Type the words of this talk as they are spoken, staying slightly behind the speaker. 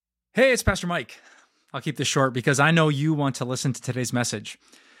Hey, it's Pastor Mike. I'll keep this short because I know you want to listen to today's message.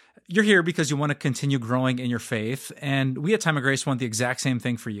 You're here because you want to continue growing in your faith, and we at Time of Grace want the exact same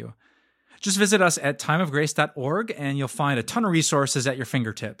thing for you. Just visit us at timeofgrace.org, and you'll find a ton of resources at your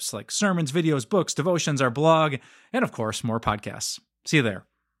fingertips, like sermons, videos, books, devotions, our blog, and of course, more podcasts. See you there.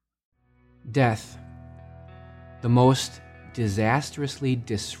 Death, the most disastrously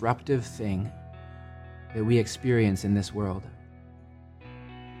disruptive thing that we experience in this world.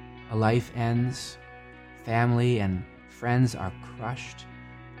 A life ends, family and friends are crushed,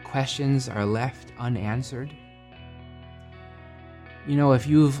 questions are left unanswered. You know, if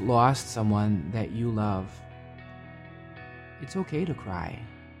you've lost someone that you love, it's okay to cry.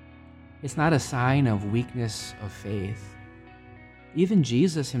 It's not a sign of weakness of faith. Even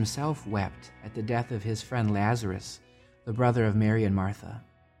Jesus himself wept at the death of his friend Lazarus, the brother of Mary and Martha.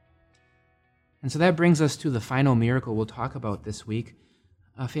 And so that brings us to the final miracle we'll talk about this week.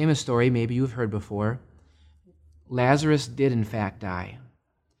 A famous story maybe you've heard before. Lazarus did in fact die.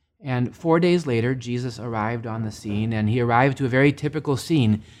 And 4 days later, Jesus arrived on the scene, and he arrived to a very typical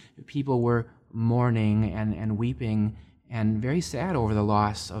scene. People were mourning and weeping and very sad over the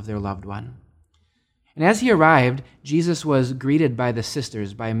loss of their loved one. And as he arrived, Jesus was greeted by the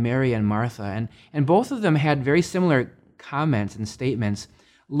sisters, by Mary and Martha, and both of them had very similar comments and statements.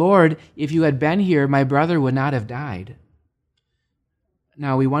 "Lord, if you had been here, my brother would not have died."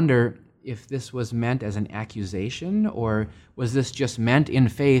 Now we wonder if this was meant as an accusation, or was this just meant in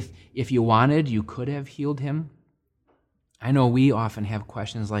faith, if you wanted, you could have healed him? I know we often have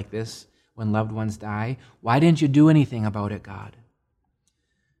questions like this when loved ones die. Why didn't you do anything about it, God?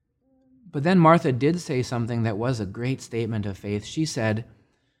 But then Martha did say something that was a great statement of faith. She said,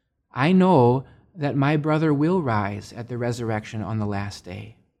 "I know that my brother will rise at the resurrection on the last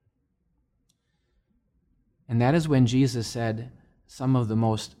day." And that is when Jesus said some of the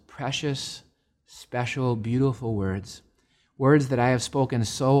most precious, special, beautiful words that I have spoken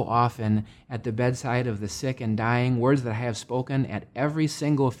so often at the bedside of the sick and dying, words that I have spoken at every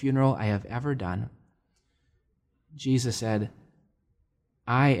single funeral I have ever done. Jesus said,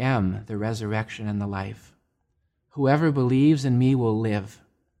 "I am the resurrection and the life. Whoever believes in me will live,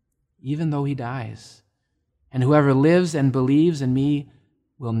 even though he dies. And whoever lives and believes in me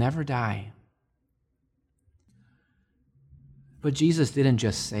will never die." But Jesus didn't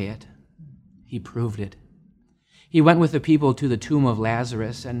just say it. He proved it. He went with the people to the tomb of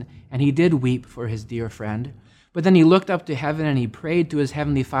Lazarus, and he did weep for his dear friend. But then he looked up to heaven and he prayed to his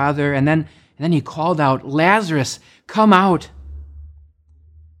heavenly Father, and then he called out, "Lazarus, come out."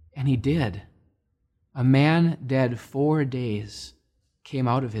 And he did. A man dead 4 days came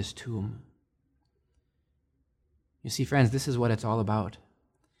out of his tomb. You see, friends, this is what it's all about.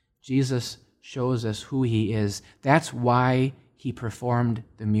 Jesus shows us who he is. That's why he performed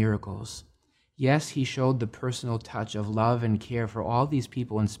the miracles. Yes, he showed the personal touch of love and care for all these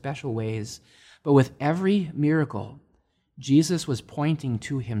people in special ways, but with every miracle, Jesus was pointing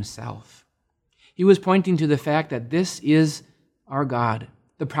to himself. He was pointing to the fact that this is our God,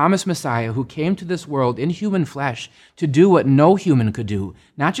 the promised Messiah who came to this world in human flesh to do what no human could do,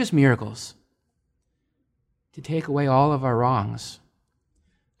 not just miracles, to take away all of our wrongs,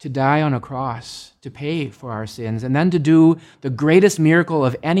 to die on a cross, to pay for our sins, and then to do the greatest miracle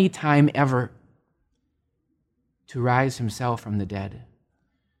of any time ever, to rise himself from the dead,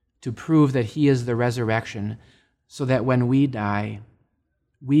 to prove that he is the resurrection, so that when we die,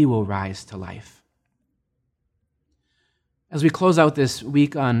 we will rise to life. As we close out this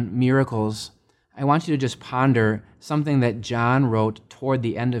week on miracles, I want you to just ponder something that John wrote toward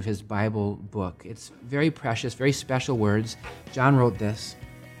the end of his Bible book. It's very precious, very special words. John wrote this: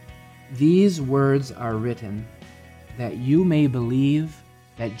 "These words are written that you may believe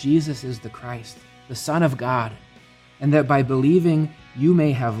that Jesus is the Christ, the Son of God, and that by believing you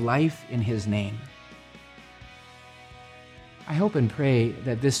may have life in his name." I hope and pray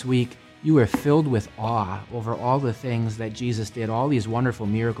that this week you are filled with awe over all the things that Jesus did, all these wonderful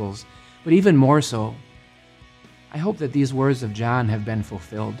miracles, but even more so, I hope that these words of John have been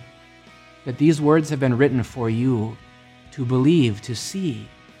fulfilled, that these words have been written for you to believe, to see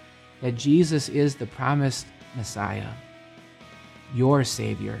that Jesus is the promised Messiah, your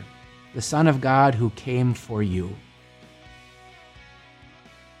Savior, the Son of God who came for you.